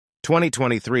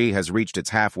2023 has reached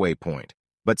its halfway point,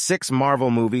 but 6 Marvel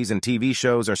movies and TV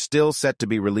shows are still set to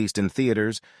be released in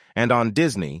theaters and on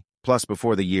Disney, plus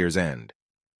before the year's end.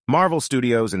 Marvel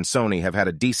Studios and Sony have had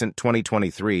a decent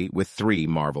 2023 with 3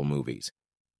 Marvel movies.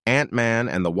 Ant-Man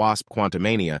and the Wasp: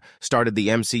 Quantumania started the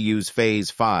MCU's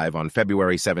Phase 5 on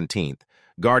February 17th,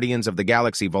 Guardians of the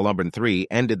Galaxy Volume 3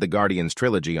 ended the Guardians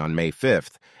trilogy on May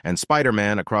 5th, and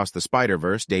Spider-Man Across the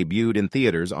Spider-Verse debuted in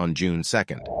theaters on June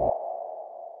 2nd.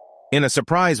 In a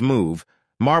surprise move,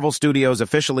 Marvel Studios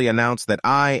officially announced that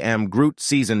I Am Groot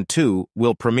Season 2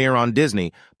 will premiere on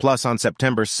Disney, Plus on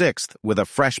September 6th with a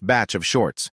fresh batch of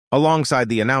shorts. Alongside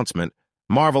the announcement,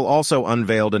 Marvel also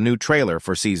unveiled a new trailer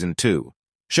for Season 2,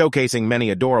 showcasing many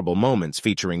adorable moments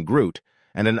featuring Groot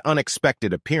and an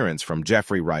unexpected appearance from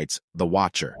Jeffrey Wright's The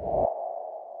Watcher.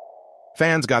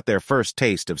 Fans got their first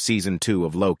taste of Season 2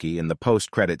 of Loki in the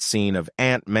post-credits scene of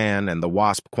Ant-Man and the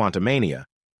Wasp: Quantumania,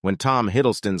 when Tom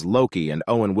Hiddleston's Loki and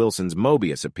Owen Wilson's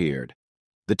Mobius appeared.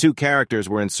 The two characters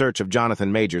were in search of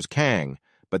Jonathan Majors Kang,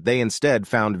 but they instead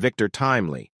found Victor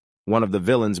Timely, one of the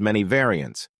villain's many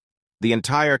variants. The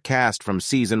entire cast from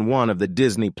Season 1 of the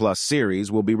Disney Plus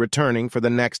series will be returning for the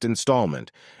next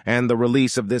installment, and the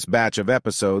release of this batch of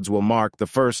episodes will mark the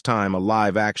first time a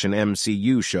live-action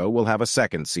MCU show will have a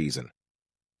second season.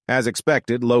 As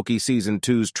expected, Loki Season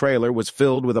 2's trailer was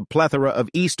filled with a plethora of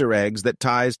Easter eggs that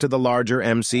ties to the larger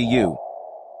MCU.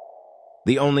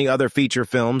 The only other feature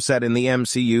film set in the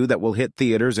MCU that will hit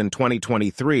theaters in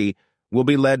 2023 will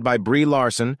be led by Brie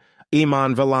Larson,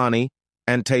 Iman Vellani,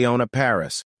 and Teyonah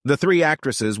Parris. The 3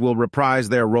 actresses will reprise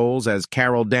their roles as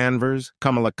Carol Danvers,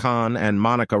 Kamala Khan, and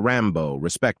Monica Rambeau,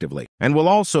 respectively, and will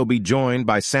also be joined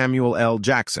by Samuel L.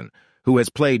 Jackson, who has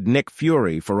played Nick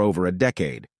Fury for over a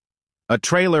decade. A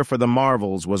trailer for The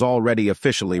Marvels was already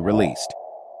officially released.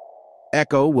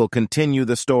 Echo will continue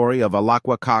the story of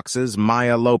Alaqua Cox's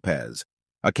Maya Lopez,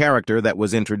 a character that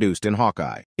was introduced in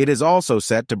Hawkeye. It is also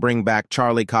set to bring back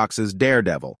Charlie Cox's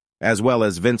Daredevil, as well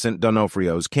as Vincent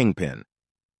D'Onofrio's Kingpin.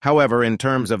 However, in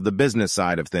terms of the business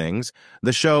side of things,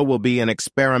 the show will be an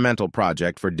experimental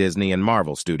project for Disney and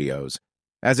Marvel Studios,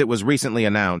 as it was recently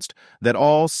announced that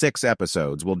all 6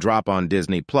 episodes will drop on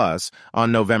Disney Plus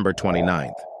on November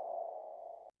 29th.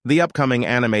 The upcoming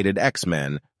animated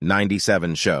X-Men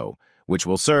 97 show, which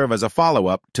will serve as a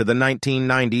follow-up to the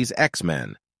 1990s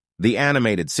X-Men. The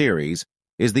animated series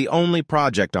is the only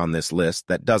project on this list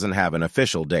that doesn't have an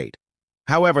official date.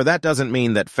 However, that doesn't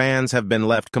mean that fans have been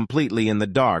left completely in the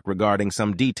dark regarding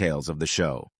some details of the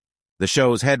show. The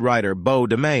show's head writer, Bo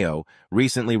DeMeo,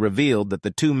 recently revealed that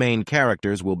the 2 main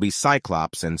characters will be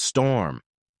Cyclops and Storm.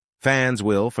 Fans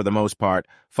will, for the most part,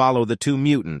 follow the 2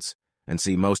 mutants and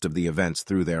see most of the events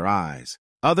through their eyes.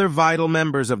 Other vital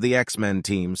members of the X-Men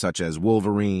team, such as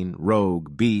Wolverine,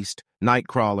 Rogue, Beast,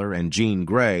 Nightcrawler, and Jean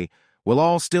Grey, will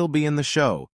all still be in the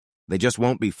show. They just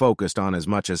won't be focused on as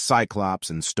much as Cyclops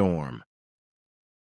and Storm.